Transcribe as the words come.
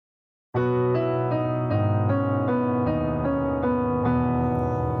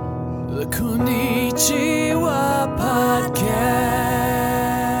こんにちは Podcast.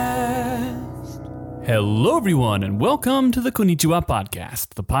 Hello everyone and welcome to the Konnichiwa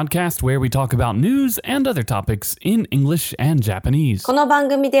Podcast, the podcast where we talk about news and other topics in English and Japanese. この番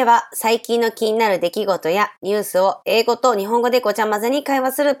組では最近の気になる出来事やニュースを英語と日本語でごちゃ混ぜに会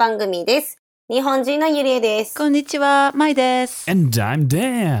話する番組です。日本人のゆりえです。こんにちは、まいです。And I'm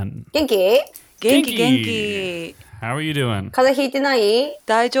Dan. 元気？元気。How are you doing? 風邪ひいてない？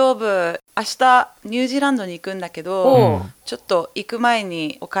大丈夫。明日ニュージーランドに行くんだけど、ちょっと行く前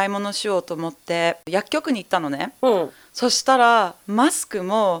にお買い物しようと思って薬局に行ったのね。そしたらマスク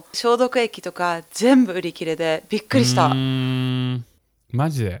も消毒液とか全部売り切れでびっくりした。マ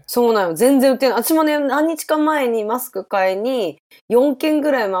ジで？そうなの。全然売ってない。私もね、何日か前にマスク買いに4軒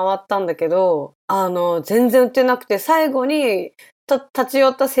ぐらい回ったんだけど、全然売ってなくて、最後に立ち寄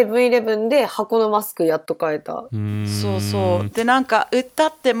ったセブンイレブンで箱のマスクやっと買えた。そうそう。で、なんか売った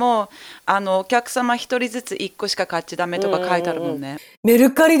ってもお客様一人ずつ1個しか買っちゃダメとか書いてあるもんね。メ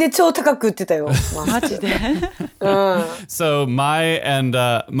ルカリで超高く売ってたよ。マジでSo Mai and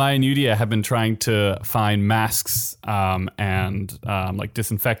Yudia have been trying to find masks and like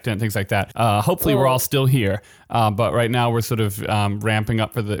disinfectant, things like that. Hopefully we're all still here. But right now we're sort of ramping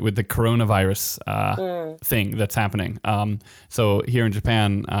up with the coronavirus thing that's happening. So here in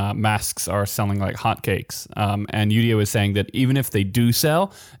Japan, masks are selling like hotcakes. And Yudia was saying that even if they do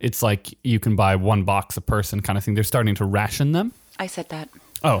sell, it's like you can buy one box a person kind of thing. They're starting to ration them. I said that.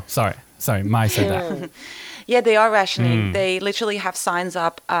 Oh, sorry, Mai said that. Yeah, they are rationing. They literally have signs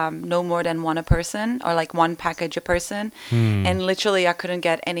up, no more than one a person, or like one package a person. And literally I couldn't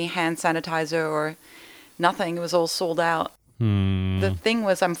get any hand sanitizer or nothing. It was all sold out. The thing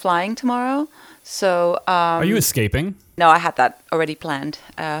was I'm flying tomorrow. So Are you escaping? No, I had that already planned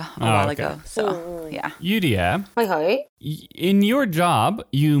a while ago. So yeah. Yudia, はいはい。 in your job,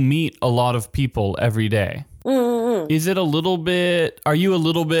 you meet a lot of people every day. Is it a little bit, are you a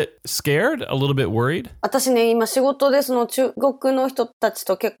little bit scared? A little bit worried? 私ね、今仕事でその中国の人たち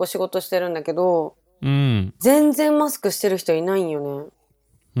と結構仕事してるんだけど、全然マスクしてる人いないんよね。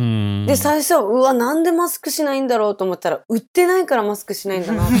で、最初、うわ、なんでマスクしないんだろうと思ったら、売ってないからマスクしないん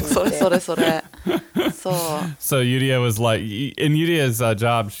だなと思って。それ。そう。So Yudia was like, in Yudia's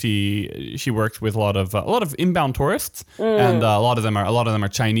job, she worked with a lot of inbound tourists, and a lot of them are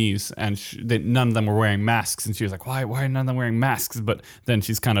Chinese, and none of them were wearing masks. And she was like, why are none of them wearing masks? But then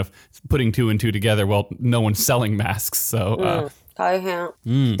she's kind of putting two and two together. Well, no one's selling masks, so. 大変、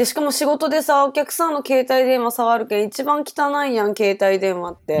でしかも仕事でさ、お客さんの携帯電話触るけん一番汚いやん、携帯電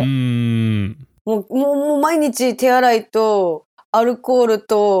話って。もう毎日手洗いとアルコール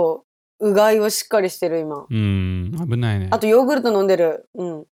とうがいをしっかりしてる今。危ないね。あとヨーグルト飲んでる。ち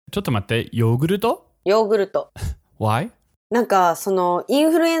ょっと待って、ヨーグルト Why? なんかそのイ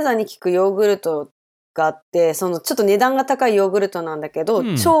ンフルエンザに効くヨーグルトがあって、そのちょっと値段が高いヨーグルトなんだけど、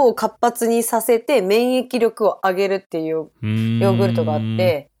腸を活発にさせて免疫力を上げるっていうヨーグルトがあっ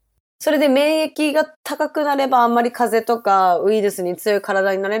て、それで免疫が高くなればあんまり風邪とかウイルスに強い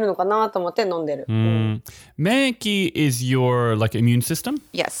体になれるのかなと思って飲んでる。免疫 is your like immune system?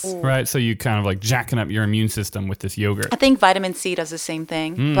 Yes. Right, so you kind of like jacking up your immune system with this yogurt. I think vitamin C does the same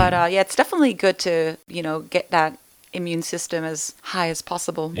thing. But yeah, it's definitely good to, get that immune system as high as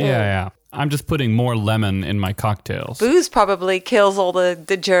possible. Yeah. I'm just putting more lemon in my cocktails. Booze probably kills all the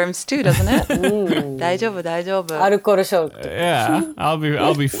germs too, doesn't it? 大丈夫。アルコール消毒。Yeah, I'll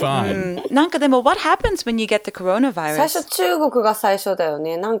be fine. なんかでも what happens when you get the coronavirus? 最初中国が最初だよ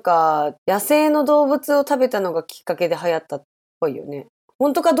ね。なんか野生の動物を食べたのがきっかけで流行ったっぽいよね。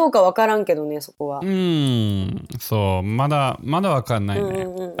本当かどうかわからんけどね、そこは。そう、まだわかんないね。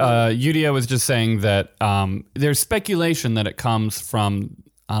Yudia was just saying that there's speculation that it comes from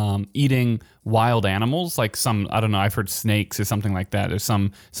eating wild animals, like some, I don't know, I've heard snakes or something like that. There's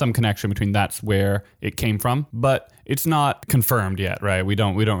some connection between that's where it came from, but it's not confirmed yet, right? We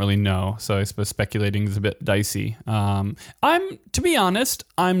don't really know. So I suppose speculating is a bit dicey. To be honest,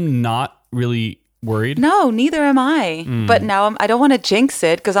 I'm not really worried. No, neither am I. But now I don't want to jinx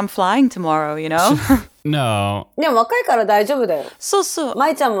it because I'm flying tomorrow, No. でも若いから大丈夫だよ。そう。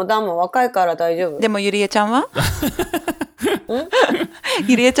舞ちゃんもダンも若いから大丈夫。でもゆりえちゃんは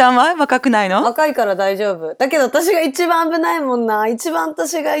ゆりえちゃんは若くないの？若いから大丈夫。だけど私が一番危ないもんな。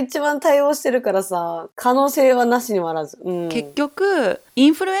私が一番対応してるからさ、可能性はなしにはあらず。結局イ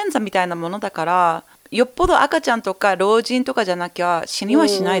ンフルエンザみたいなものだから、よっぽど赤ちゃんとか老人とかじゃなきゃ死には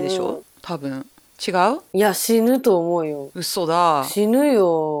しないでしょ？多分。違う？いや、死ぬと思うよ。嘘だ。死ぬ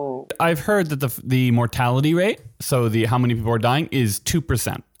よ。I've heard that the mortality rate, so how many people are dying, is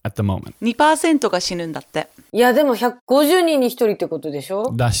 2%. at the moment. 2% が死ぬんだって。いや、でも150人に1人ってことでし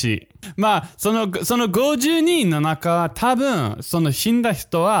ょ？だし。まあ、その50人の中、多分、その死んだ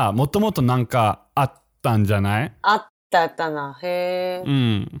人はもともとなんかあったんじゃない？あったな。へえ。う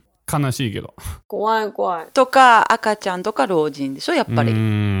ん。悲しいけど。怖い怖い。とか、赤ちゃんとか老人でしょ、やっぱり。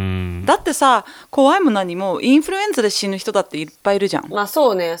だってさ、怖いも何も、インフルエンザで死ぬ人だっていっぱいいるじゃん。まあ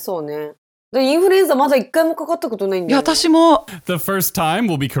そうね。でインフルエンザまだ1回もかかったことないんだよ、ね。いや、私も。The first time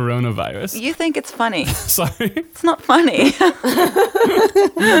will be coronavirus. You think it's funny. Sorry. It's not funny.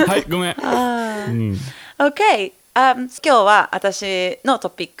 はい、ごめん。Okay. 今日は私のト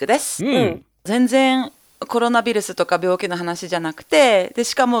ピックです。全然コロナウイルスとか病気の話じゃなくて、で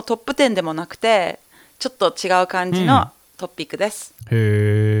しかもトップ10でもなくて、ちょっと違う感じのトピックです。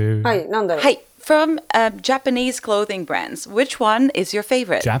へー。はい、なんだろう。はい。From Japanese clothing brands, which one is your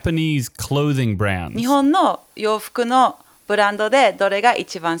favorite? Japanese clothing brands. 日本の洋服のブランドでどれが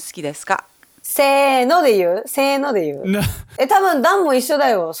一番好きですか？せーので言う？せーので言う？多分ダンも一緒だ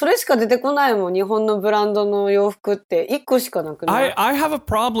よ。それしか出てこないもん。日本のブランドの洋服って1個しかなくない？ I have a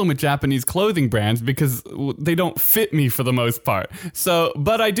problem with Japanese clothing brands because they don't fit me for the most part. So,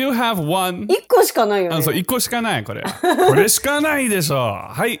 but I do have one. 1個しかないよね。そう、1個しかない、これ。これしかないでしょ。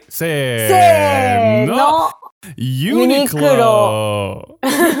はい、せーの。ユニクロ。デ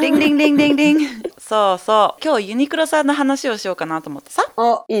ィンディンディンディンディン。そうそう。今日ユニクロさんの話をしようかなと思ってさ。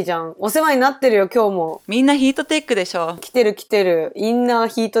あ、いいじゃん。お世話になってるよ、今日も。みんなヒートテックでしょ。来てる。インナー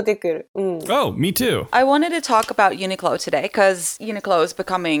ヒートテック。Oh, me too. I wanted to talk about Uniqlo today because Uniqlo is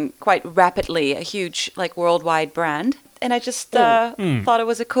becoming quite rapidly a huge, like, worldwide brand. And I just thought it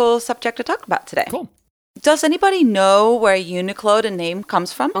was a cool subject to talk about today. Cool. Does anybody know where Uniqlo, the name,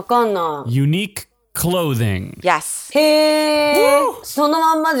 comes from? わかんない。Unique clothing. Yes. へー。その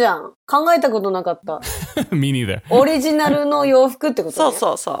まんまじゃん。考えたことなかった。Me neither. オリジナルの洋服ってことね。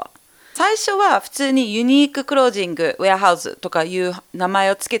そう。最初は普通にユニーククロージングウェアハウスとかいう名前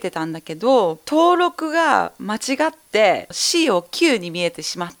をつけてたんだけど、登録が間違って C を Q に見えて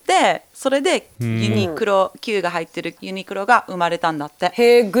しまって、それでユニクロ Q が入ってるユニクロが生まれたんだって。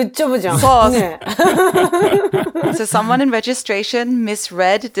へー、グッジョブじゃん。そうね。So someone in registration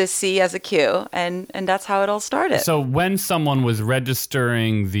misread the C as a Q, and that's how it all started. So when someone was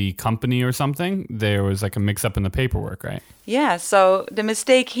registering the company or something, there was like a mix-up in the paperwork, right? Yeah, so the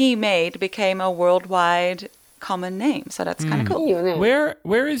mistake he made became a worldwide common name. So that's kind of cool. いいよね。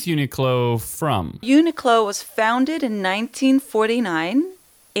Where is Uniqlo from? Uniqlo was founded in 1949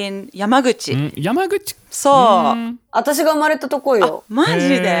 in 山口。山口。そう。私が生まれたとこよ。マジ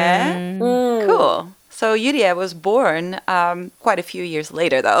で？Cool. So Yuria was born quite a few years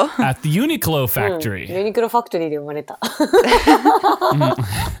later, though. At the Uniqlo factory. ユニクロファクトリーで生まれた。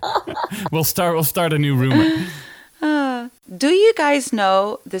We'll start a new rumor. Do you guys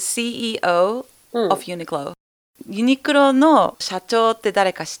know the CEO of Uniqlo? ユニクロの社長って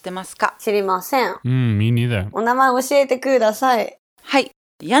誰か知ってますか？知りません。Me neither. お名前教えてください。はい。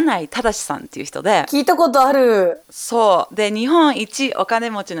柳井正さんっていう人で。聞いたことある。そう。で、日本一お金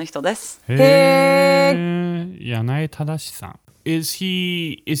持ちの人です。へー。柳井正さん。Is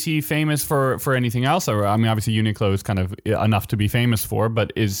he famous for anything else? Or I mean, obviously Uniqlo is kind of enough to be famous for,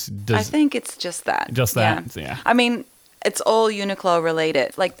 but I think it's just that. Just that, yeah. I mean, it's all Uniqlo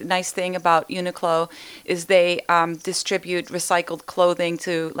related. Like the nice thing about Uniqlo is they distribute recycled clothing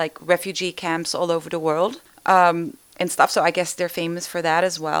to like refugee camps all over the world and stuff. So I guess they're famous for that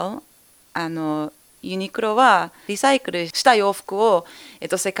as well. ユニクロはリサイクルした洋服を、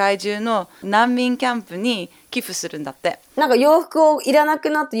世界中の難民キャンプに寄付するんだって。なんか洋服をいらなく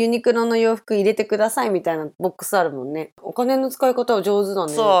なってユニクロの洋服入れてくださいみたいなボックスあるもんね。お金の使い方は上手だ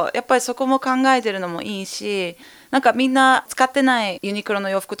ね。そう、やっぱりそこも考えてるのもいいし、なんかみんな使ってないユニクロの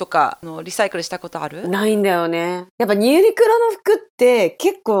洋服とかリサイクルしたことある？ないんだよね。やっぱユニクロの服って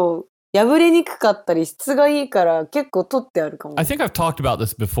結構破れにくかったり質がいいから結構取ってあるかも。I think I've talked about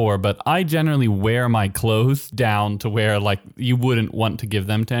this before, but I generally wear my clothes down to where like you wouldn't want to give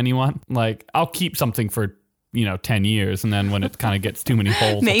them to anyone. Like I'll keep something for 10 years and then when it kind of gets too many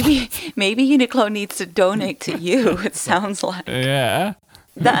holes. Maybe Uniqlo needs to donate to you, it sounds like. Yeah.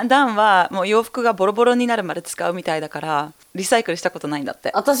 ダンはもう洋服がボロボロになるまで使うみたいだからリサイクルしたことないんだっ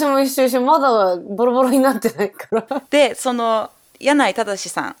て。私も一緒まだボロボロになってないから。で、その柳井正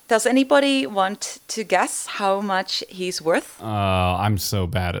さん。Does anybody want to guess how much he's worth? I'm so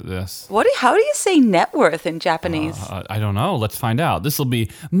bad at this. How do you say net worth in Japanese? I don't know. Let's find out. This will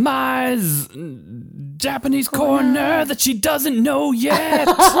be Mai's Japanese corner that she doesn't know yet.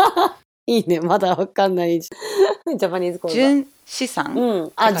 いいね。まだわかんない。ジャパニーズコーナー。純資産？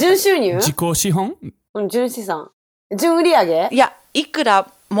純収入？自己資本？純資産。純売上？いや、いくら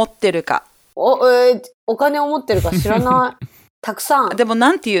持ってるか。お金を持ってるか知らない。たくさん。でも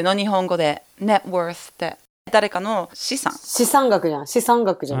なんていうの日本語で net worth って。誰かの資産。資産額じゃん。資産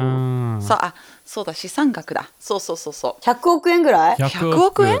額じゃん。そうだ、資産額だ。そう。100億円ぐらい ?100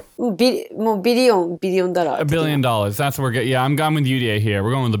 億円もうビリオンダラー。$1 billion. That's what we're getting. Yeah, I'm going with UDA here. We're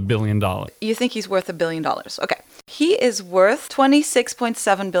going with $1 billion. You think he's worth $1 billion. Okay. He is worth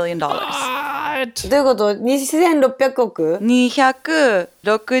 $26.7 billion. What? どういうこと ?2600 億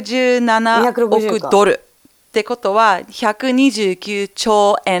 ?267 億ドル。ってことは129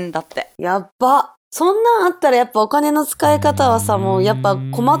兆円だって。やっば。そんなんあったらやっぱお金の使い方はさ、もうやっぱ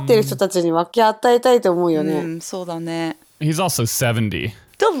困ってる人たちに分け与えたいと思うよね。そうだね。He's also 70.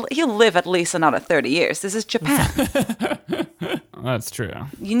 He'll live at least another 30 years. This is Japan. That's true.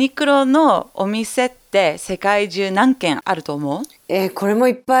 ユニクロのお店って世界中何軒あると思う？これも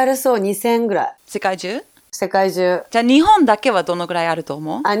いっぱいあるそう。2000ぐらい。世界中？世界中。じゃあ日本だけはどのぐらいあると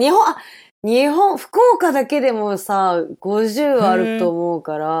思う？日本、福岡だけでもさ、50あると思う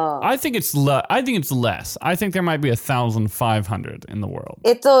から。I think it's less. I think there might be 1,500 in the world.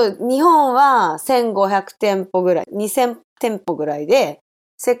 日本は1500店舗ぐらい、2000店舗ぐらいで、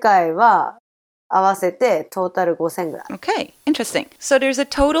世界は合わせてトータル5000ぐらい。Okay, interesting. So there's a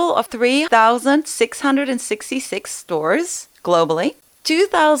total of 3,666 stores globally.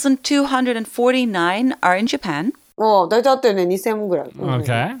 2,249 are in Japan. 大体あったよね、2000ぐらい。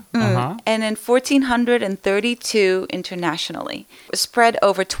Okay. And then 1,432 internationally, spread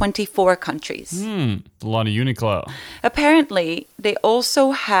over 24 countries. A lot of UNIQLO. Apparently, they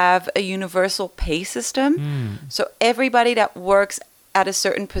also have a universal pay system. So everybody that works at a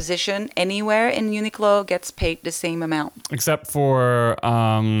certain position anywhere in UNIQLO gets paid the same amount. Except for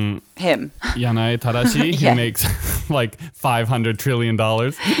him. Yanai Tadashi, who makes like $500 trillion.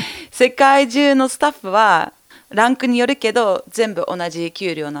 世界中のスタッフはランクによるけど全部同じ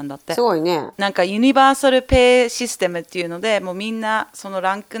給料なんだって。すごいね。なんかユニバーサルペイシステムっていうので、もうみんなその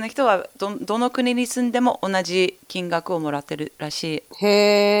ランクの人はどの国に住んでも同じ金額をもらってるらしい。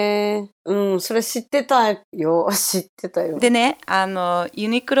へー。それ知ってたよ。でね、ユ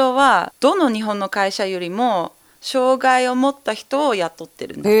ニクロはどの日本の会社よりも障害を持った人を雇って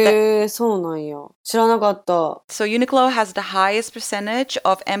るんだって。へー、そうなんや。知らなかった。So Uniqlo has the highest percentage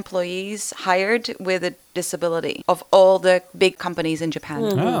of employees hired with a disability of all the big companies in Japan.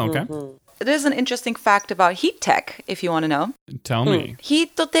 Oh, okay. There's an interesting fact about heat tech, if you want to know. Tell me. ヒー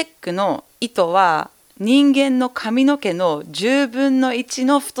トテックの糸は人間の髪の毛の10分の1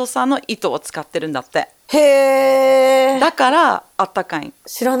の太さの糸を使ってるんだって。へー。だからあったかい。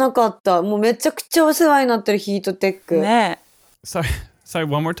知らなかった。もうめちゃくちゃお世話になってるヒートテック。ね。Sorry,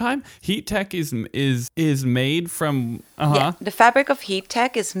 one more time. Heat tech is made from Yeah, the fabric of heat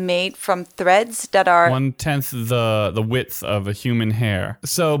tech is made from threads that are 1/10 the width of a human hair.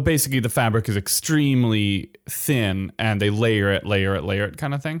 So basically the fabric is extremely thin and they layer it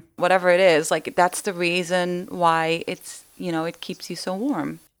kind of thing. whatever it is, like that's the reason why it's, it keeps you so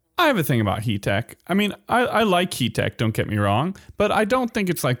warm. I have a thing about heat tech. I mean, I like heat tech, don't get me wrong, but I don't think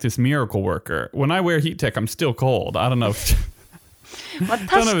it's like this miracle worker. When I wear heat tech, I'm still cold. I don't know. まあ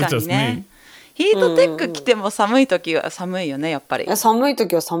確かにね。ヒートテック着ても寒い時は寒いよね、やっぱり。寒い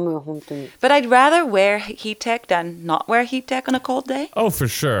時は寒い、本当に。But I'd rather wear heat tech than not wear heat tech on a cold day. Oh, for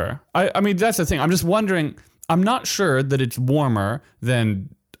sure. I mean, that's the thing. I'm just wondering, I'm not sure that it's warmer than,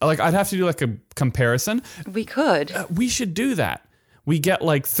 like, I'd have to do like a comparison. We could. We should do that. We get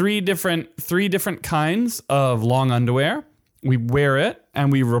like three different kinds of long underwear. We wear it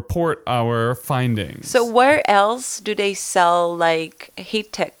and we report our findings. So where else do they sell like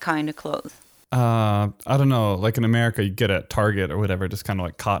heat tech kind of clothes? I don't know. Like in America, you get it at Target or whatever, just kind of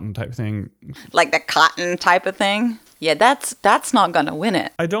like cotton type thing. Like the cotton type of thing? Yeah, that's not gonna win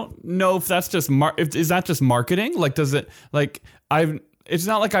it. I don't know if that's just is that just marketing? Like, does it like It's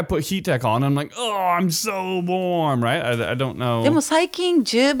not like I put heat tech on and I'm like, oh, I'm so warm, right? I don't know. でも最近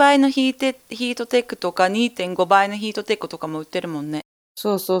10倍のヒートテックとか 2.5 倍のヒートテックとかも売ってるもんね。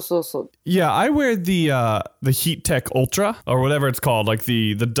そう。Yeah, I wear the Heat Tech Ultra or whatever it's called, like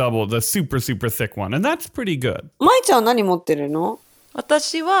the double, the super thick one, and that's pretty good. まいちゃんは何持ってるの？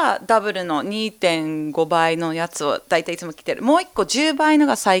私はダブルの 2.5 倍のやつをだいたいいつも着てる。もう一個10倍の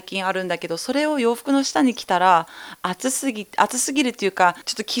が最近あるんだけど、それを洋服の下に着たら暑すぎるっていうか、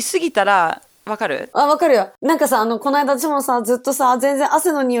ちょっと着すぎたらわかる？わかるよ。なんかさ、この間私もさ、ずっとさ、全然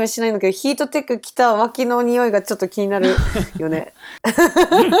汗の匂いしないんだけど、ヒートテック着た脇の匂いがちょっと気になるよね。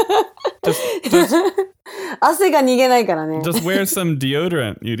汗が逃げないからね。Just wear some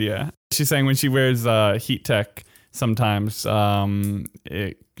deodorant, Yudia. She's saying when she wears heat tech, sometimes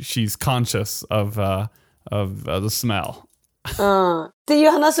she's conscious of the smell. ってい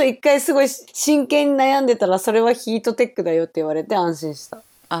う話を一回すごい真剣に悩んでたら、それはヒートテックだよって言われて安心した。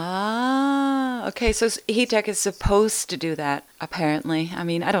Okay, so heat tech is supposed to do that, apparently. I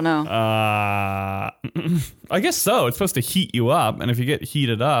mean, I don't know. I guess so. It's supposed to heat you up, and if you get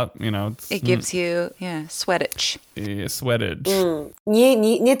heated up, it gives you, sweatage. Yeah, sweatage.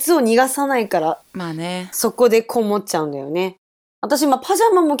 熱を逃がさないから、まあね。そこでこもっちゃうんだよね。私今パジ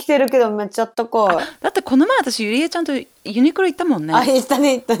ャマも着てるけどめっちゃあったかい。だってこの前私ゆりえちゃんとユニクロ行ったもんね。行った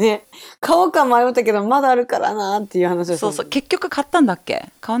ね。買おうか迷ったけどまだあるからなっていう話をした。そう結局買ったんだっ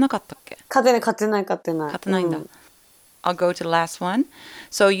け？買わなかったっけ？買ってない。買ってないんだ。I'll go to the last one.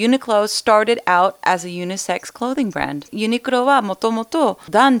 So UNIQLO started out as a unisex clothing brand. UNIQLO はもともと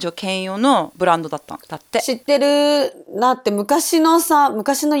男女兼用のブランドだったんだって。知ってるなって昔の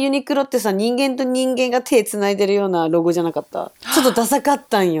ユニクロってさ、人間と人間が手つないでるようなロゴじゃなかった？ちょっとダサかっ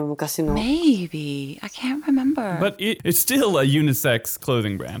たんよ、昔の。Maybe. I can't remember. But it's still a unisex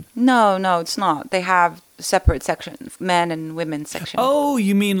clothing brand. No, it's not. They have separate sections, men and women section. Oh,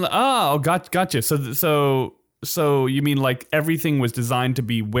 you mean, gotcha. So you mean like everything was designed to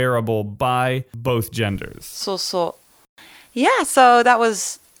be wearable by both genders? そう。Yeah, so that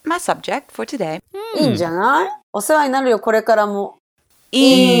was my subject for today. いいんじゃない？お世話になるよ、これからも。い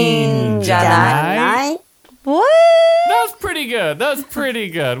いんじゃない？ What? That's pretty good.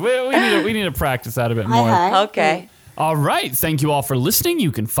 We need to practice that a bit more. Okay. All right. Thank you all for listening. You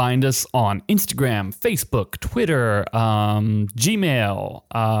can find us on Instagram, Facebook, Twitter, Gmail.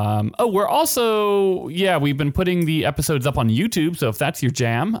 We're also, we've been putting the episodes up on YouTube. So if that's your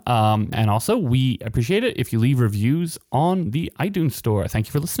jam. And also, we appreciate it if you leave reviews on the iTunes store. Thank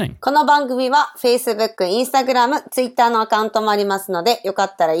you for listening. この番組は Facebook、Instagram、Twitter のアカウントもありますので、よか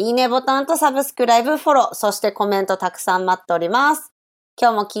ったらいいねボタンとサブスクライブ、フォロー、そしてコメントたくさん待っております。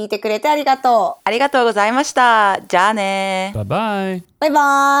今日も聞いてくれてありがとう。ありがとうございました。じゃあね。Bye bye. バイ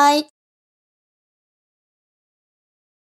バイ。